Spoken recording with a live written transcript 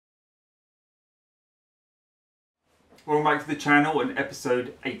Welcome back to the channel and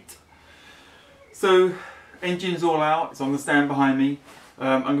episode 8. So, engine's all out, it's on the stand behind me.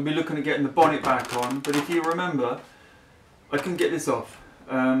 I'm going to be looking at getting the bonnet back on, but if you remember, I couldn't get this off.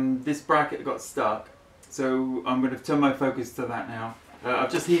 This bracket got stuck, so I'm going to turn my focus to that now.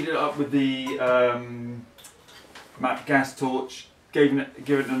 I've just heated it up with the MAP gas torch, give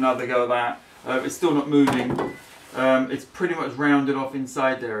it another go at that. It's still not moving. It's pretty much rounded off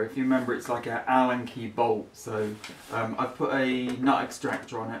inside there. If you remember, it's like an Allen key bolt. So I've put a nut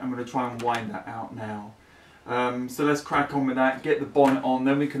extractor on it. I'm going to try and wind that out now. So let's crack on with that, get the bonnet on,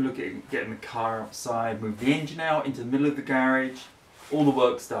 then we can look at getting the car outside, move the engine out into the middle of the garage. All the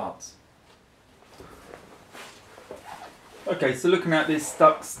work starts. Okay, so looking at this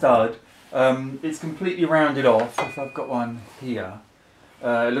stuck stud, it's completely rounded off. If I've got one here,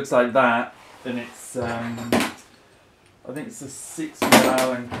 it looks like that, and it's I think it's a 6mm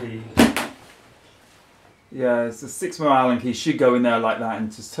Allen key. Yeah, it's a 6mm Allen key. Should go in there like that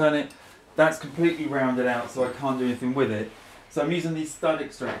and just turn it. That's completely rounded out, so I can't do anything with it. So I'm using these stud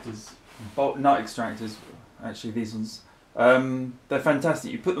extractors, bolt nut extractors. Actually, these ones. They're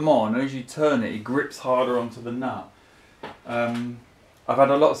fantastic. You put them on, and as you turn it, it grips harder onto the nut. I've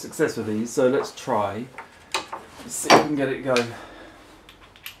had a lot of success with these, so let's try. Let's see if we can get it going.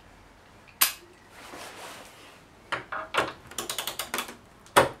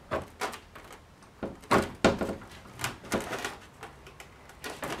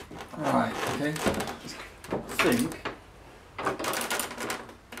 Right, okay. I think,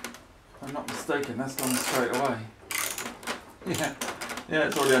 if I'm not mistaken, that's gone straight away. Yeah,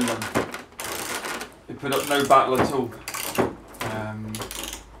 it's already undone. It put up no battle at all.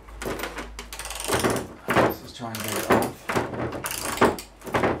 Let's just try and get it off.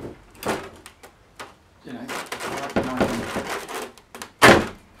 You know,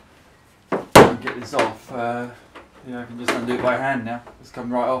 I can get this off. Yeah, I can just undo it by hand now. It's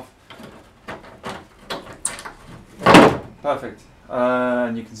come right off. Perfect.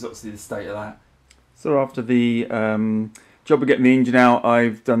 And you can sort of see the state of that. So after the job of getting the engine out,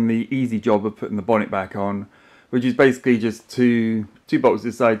 I've done the easy job of putting the bonnet back on, which is basically just two bolts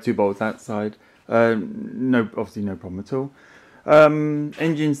this side, 2 bolts that side. Obviously no problem at all.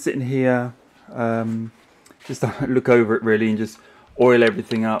 Engine sitting here. Just look over it really and just oil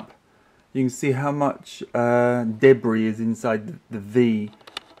everything up. You can see how much debris is inside the V.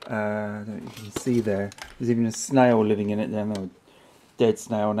 I don't know if you can see there. There's even a snail living in it there. No, dead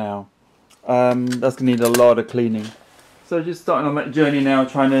snail now. That's going to need a lot of cleaning. So just starting on that journey now,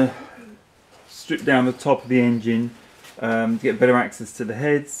 trying to strip down the top of the engine to get better access to the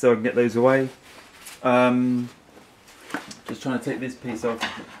heads so I can get those away. Just trying to take this piece off.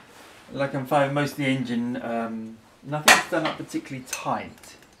 Like I'm finding most of the engine, nothing's done up particularly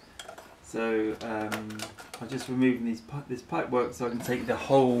tight. So I'm just removing this pipe work so I can take this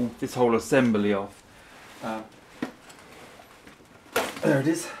whole assembly off. There it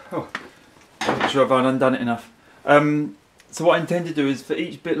is. Oh, I'm not sure if I've undone it enough. So what I intend to do is for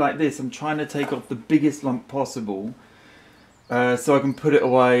each bit like this, I'm trying to take off the biggest lump possible so I can put it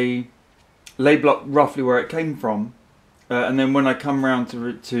away, label up roughly where it came from, and then when I come around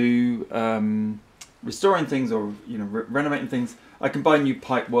to restoring things or renovating things, I can buy new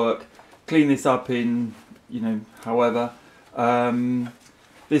pipe work, clean this up in however.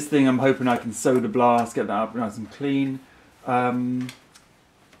 This thing I'm hoping I can solder blast, get that up nice and clean.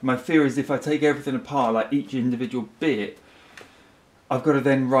 My fear is if I take everything apart, like each individual bit, I've got to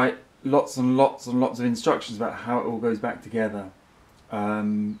then write lots and lots and lots of instructions about how it all goes back together.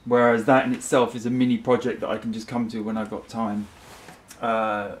 Whereas that in itself is a mini project that I can just come to when I've got time.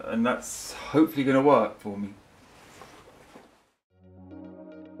 And that's hopefully going to work for me.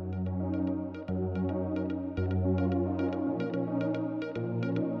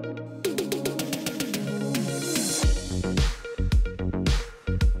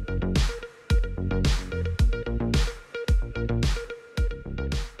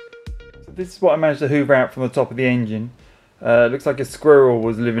 This is what I managed to hoover out from the top of the engine. Looks like a squirrel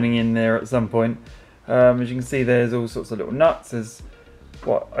was living in there at some point. As you can see, there's all sorts of little nuts. There's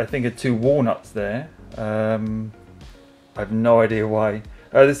what I think are 2 walnuts there. I have no idea why.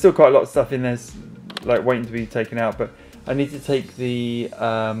 There's still quite a lot of stuff in there, like waiting to be taken out. But I need to take the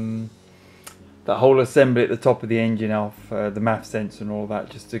that whole assembly at the top of the engine off, the MAF sensor and all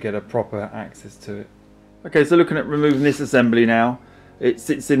that, just to get a proper access to it. Okay, so looking at removing this assembly now. It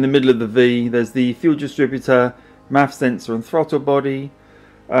sits in the middle of the V. There's the fuel distributor, MAF sensor and throttle body.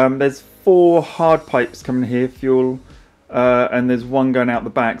 There's 4 hard pipes coming here, fuel, and there's 1 going out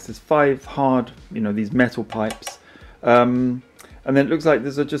the back. So there's 5 hard, these metal pipes. And then it looks like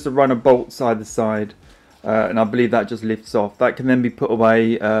there's just a run of bolts side to side. and I believe that just lifts off. That can then be put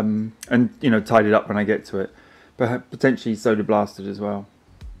away and tidied up when I get to it, but potentially solder blasted as well.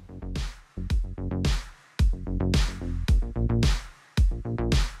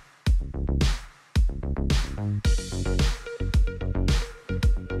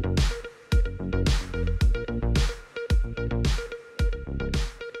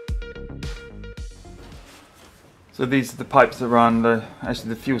 So these are the pipes that run actually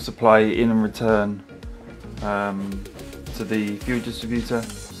the fuel supply in and return to the fuel distributor.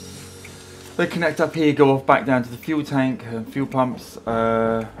 They connect up here, go off back down to the fuel tank and fuel pumps,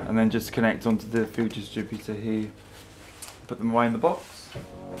 and then just connect onto the fuel distributor here. Put them away in the box.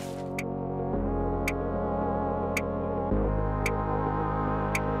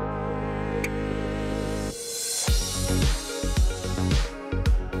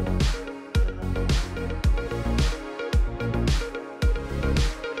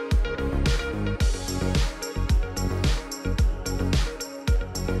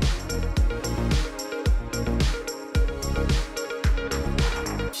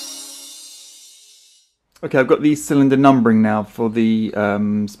 Okay, I've got the cylinder numbering now for the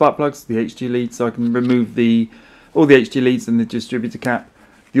spark plugs, the HG leads, so I can remove all the HG leads and the distributor cap.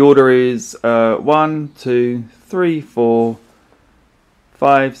 The order is 1, 2, 3, 4,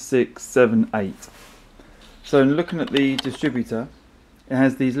 5, 6, 7, 8. So looking at the distributor, it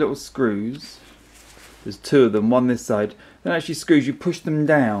has these little screws. There's 2 of them, one this side. Then actually screws, you push them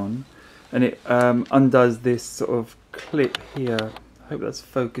down and it undoes this sort of clip here. I hope that's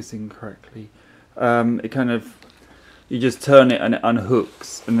focusing correctly. It kind of, you just turn it and it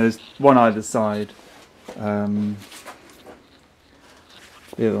unhooks, and there's one either side. The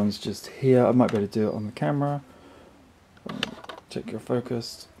other one's just here. I might be able to do it on the camera. Check your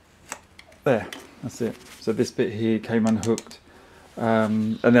focus. There, that's it. So this bit here came unhooked,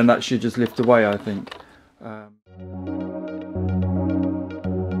 and then that should just lift away, I think.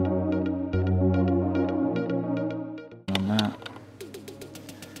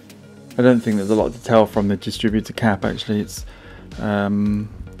 I don't think there's a lot to tell from the distributor cap actually. It's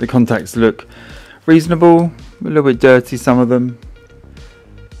the contacts look reasonable, a little bit dirty, some of them.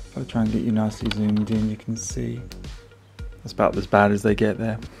 If I try and get you nicely zoomed in, you can see that's about as bad as they get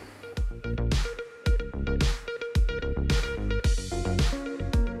there.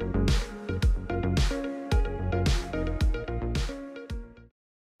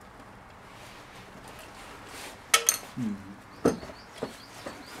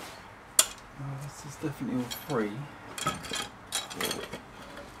 This is definitely all free.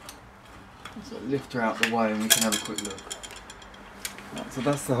 Let's lift her out the way and we can have a quick look. Right, so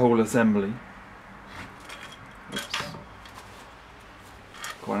that's the whole assembly. Oops.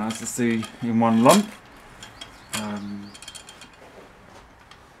 Quite nice to see in one lump.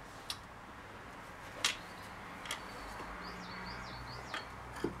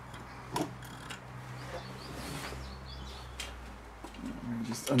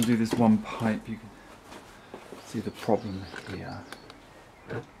 Just undo this one pipe, you can see the problem here.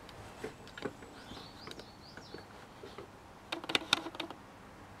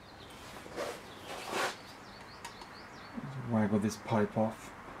 Waggle this pipe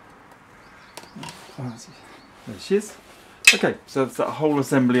off. Oh, there she is. Okay, so that's that whole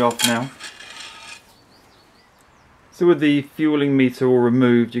assembly off now. So with the fueling meter all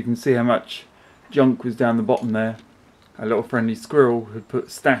removed, you can see how much junk was down the bottom there. A little friendly squirrel had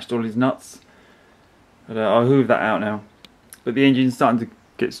stashed all his nuts. But I'll hoover that out now. But the engine's starting to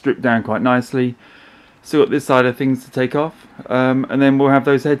get stripped down quite nicely. Still got this side of things to take off, and then we'll have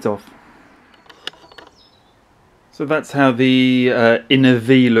those heads off. So that's how the inner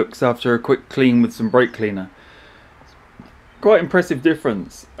V looks after a quick clean with some brake cleaner. Quite impressive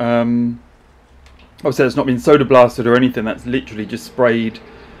difference. Obviously it's not been soda blasted or anything, that's literally just sprayed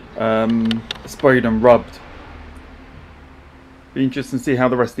and rubbed. Be interesting to see how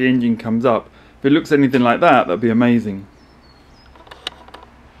the rest of the engine comes up. If it looks anything like that, that'd be amazing.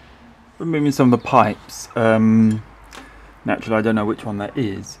 Removing some of the pipes. Naturally I don't know which one that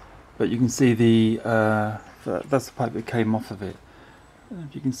is, but you can see that's the pipe that came off of it. I don't know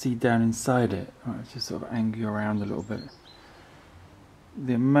if you can see down inside it. Let's just sort of angle you around a little bit.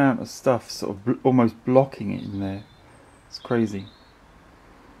 The amount of stuff sort of almost blocking it in there. It's crazy.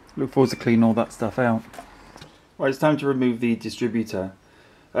 Look forward to clean all that stuff out. Right, it's time to remove the distributor.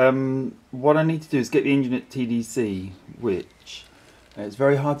 What I need to do is get the engine at TDC, which it's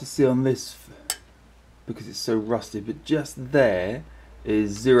very hard to see on this because it's so rusted, but just there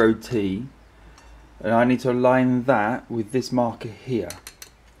is 0T, and I need to align that with this marker here.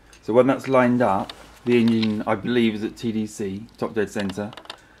 So when that's lined up, the engine, I believe, is at TDC, top dead center.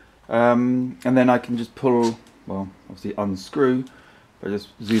 And then I can just pull, well, obviously unscrew. If I just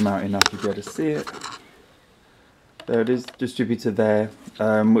zoom out enough, you'll be able to see it. There it is, distributor there,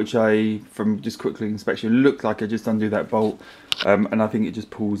 which from just quickly inspection, looked like I just undo that bolt, and I think it just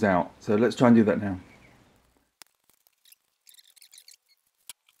pulls out. So let's try and do that now.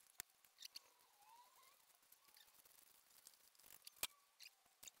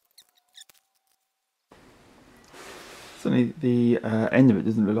 Suddenly the end of it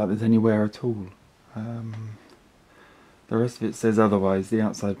doesn't look like there's any wear at all. The rest of it says otherwise, the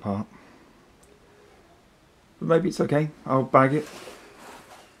outside part. But maybe it's okay, I'll bag it.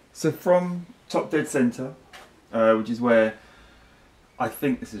 So from top dead centre, which is where I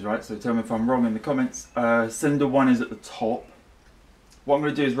think this is right, so tell me if I'm wrong in the comments. Cylinder 1 is at the top. What I'm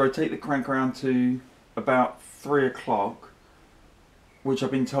going to do is rotate the crank around to about 3 o'clock, which I've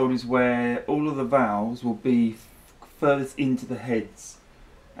been told is where all of the valves will be furthest into the heads,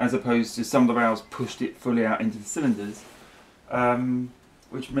 as opposed to some of the valves pushed it fully out into the cylinders,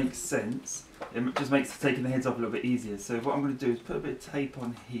 which makes sense. It just makes taking the heads off a little bit easier. So what I'm going to do is put a bit of tape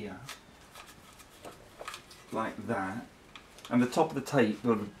on here, like that, and the top of the tape,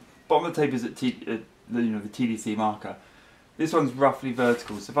 well, the bottom of the tape is at the TDC marker. This one's roughly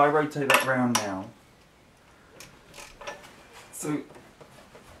vertical, so if I rotate that round now, so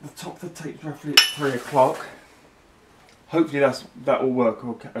the top of the tape's roughly at 3 o'clock. Hopefully that will work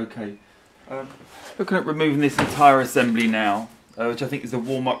okay. Looking at removing this entire assembly now, which I think is the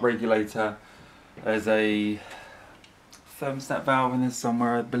warm-up regulator. There's a thermostat valve in there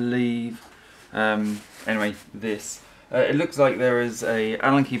somewhere, I believe. Anyway, this. It looks like there is a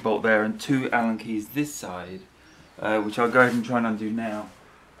Allen key bolt there and 2 Allen keys this side, which I'll go ahead and try and undo now.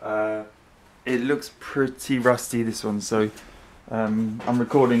 It looks pretty rusty, this one, so I'm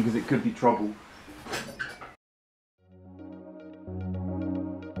recording because it could be trouble.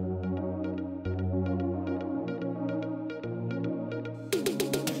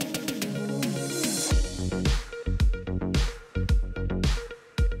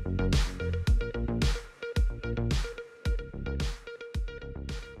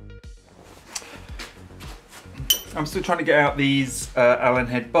 I'm still trying to get out these Allen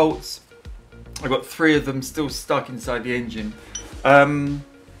head bolts. I've got 3 of them still stuck inside the engine.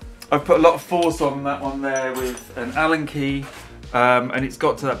 I've put a lot of force on that one there with an Allen key, and it's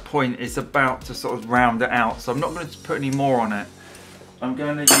got to that point, it's about to sort of round it out. So I'm not going to put any more on it. I'm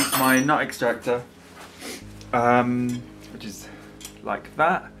going to use my nut extractor, which is like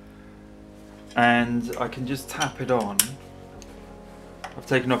that, and I can just tap it on. I've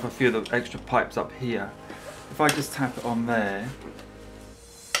taken off a few of the extra pipes up here. If I just tap it on there,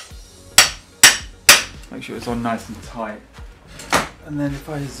 make sure it's on nice and tight, and then if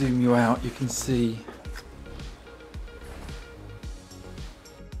I zoom you out, you can see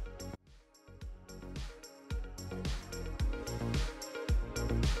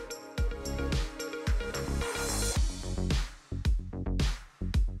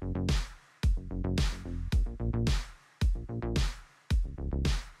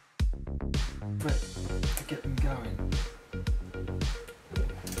to get them going.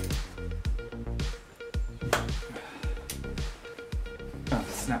 Oh,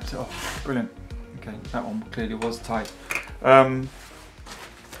 snapped it off. Brilliant. Okay, that one clearly was tight.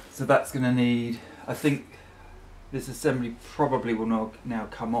 So that's going to need, I think this assembly probably will now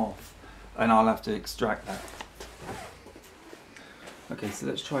come off, and I'll have to extract that. Okay, so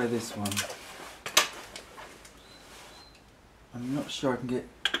let's try this one. I'm not sure I can get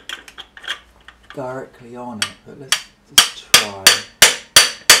directly on it, but let's just try.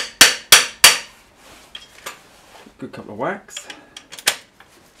 Good couple of whacks.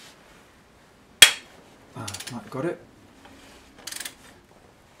 Might have got it.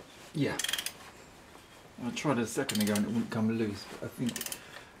 Yeah. I tried it a second ago and it wouldn't come loose, but I think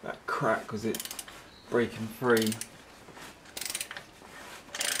that crack was it breaking free.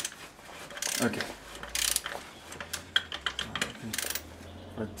 Okay.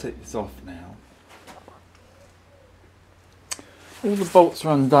 I'll take this off now. All the bolts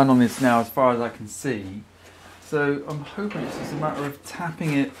are undone on this now as far as I can see. So I'm hoping it's just a matter of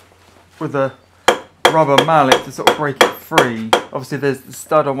tapping it with a rubber mallet to sort of break it free. Obviously there's the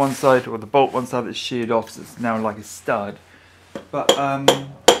stud on one side, or the bolt one side that's sheared off, so it's now like a stud. But I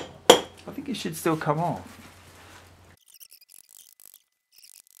think it should still come off.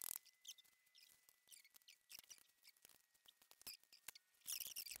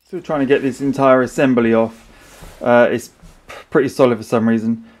 Still trying to get this entire assembly off. It's pretty solid for some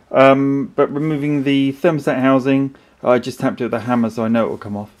reason. But removing the thermostat housing, I just tapped it with a hammer so I know it will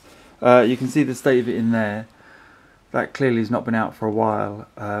come off. You can see the state of it in there. that clearly has not been out for a while.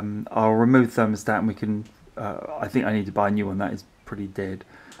 I'll remove the thermostat and we can, I think I need to buy a new one, that is pretty dead.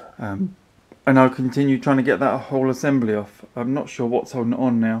 And I'll continue trying to get that whole assembly off. I'm not sure what's holding it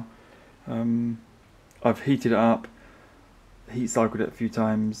on now. I've heated it up, heat cycled it a few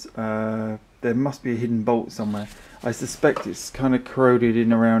times. There must be a hidden bolt somewhere. I suspect it's kind of corroded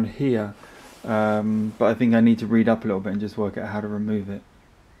in around here, but I think I need to read up a little bit and just work out how to remove it.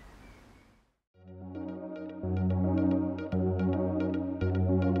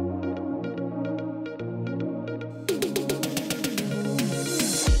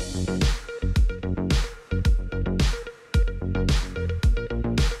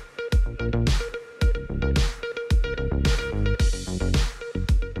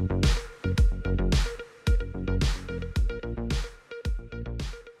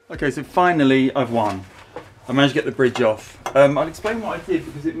 Okay, so finally I've won. I managed to get the bridge off. I'll explain what I did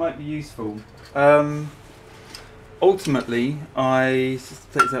because it might be useful. Ultimately,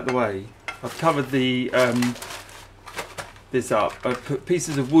 just take this out of the way. I've covered the this up. I've put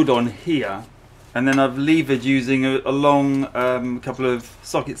pieces of wood on here, and then I've levered using a long couple of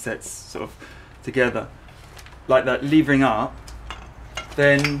socket sets sort of together, like that, levering up.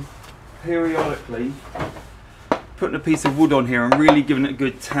 Then periodically putting a piece of wood on here and really giving it a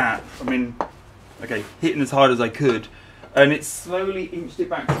good tap. I mean, okay, hitting as hard as I could, and it slowly inched it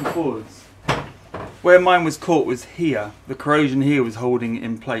back and forwards. Where mine was caught was here. The corrosion here was holding it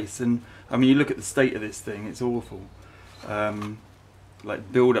in place, and I mean, you look at the state of this thing, it's awful.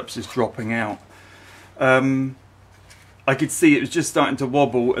 Like build-up's just dropping out. I could see it was just starting to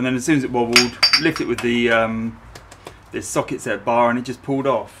wobble, and then as soon as it wobbled, lift it with the this socket set bar, and it just pulled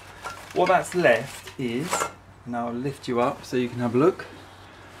off. What that's left is, now I'll lift you up so you can have a look.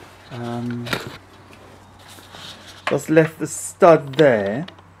 That's left the stud there,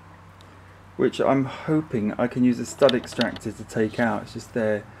 which I'm hoping I can use a stud extractor to take out. It's just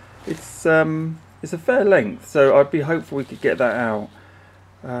there. It's a fair length, so I'd be hopeful we could get that out.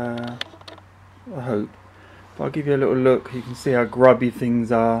 I hope. But I'll give you a little look. You can see how grubby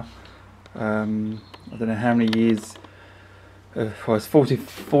things are. I don't know how many years. Well, it's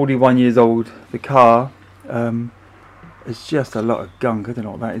 41 years old. The car. It's just a lot of gunk. I don't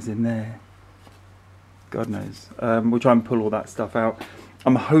know what that is in there. God knows. We'll try and pull all that stuff out.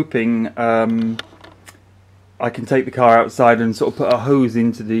 I'm hoping I can take the car outside and sort of put a hose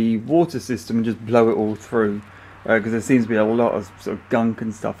into the water system and just blow it all through, because there seems to be a lot of sort of gunk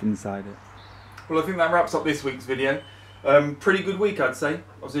and stuff inside it. Well, I think that wraps up this week's video. Pretty good week, I'd say.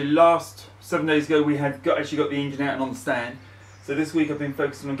 Obviously, last 7 days ago we had actually got the engine out and on the stand. So this week I've been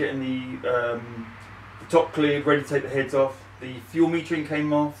focusing on getting the top cleared, ready to take the heads off. The fuel metering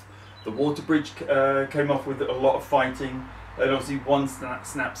came off. The water bridge came off with a lot of fighting. And obviously one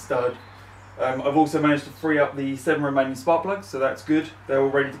snap stud. I've also managed to free up the 7 remaining spark plugs, so that's good. They're all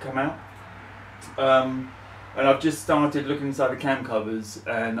ready to come out. And I've just started looking inside the cam covers,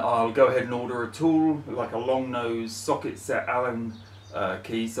 and I'll go ahead and order a tool, like a long nose socket set Allen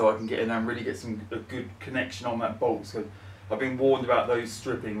key, so I can get in there and really get a good connection on that bolt. So I've been warned about those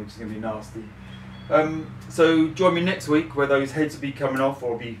stripping, which is going to be nasty. So join me next week where those heads will be coming off,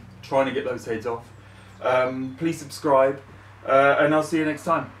 or I'll be trying to get those heads off. Please subscribe, and I'll see you next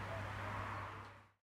time.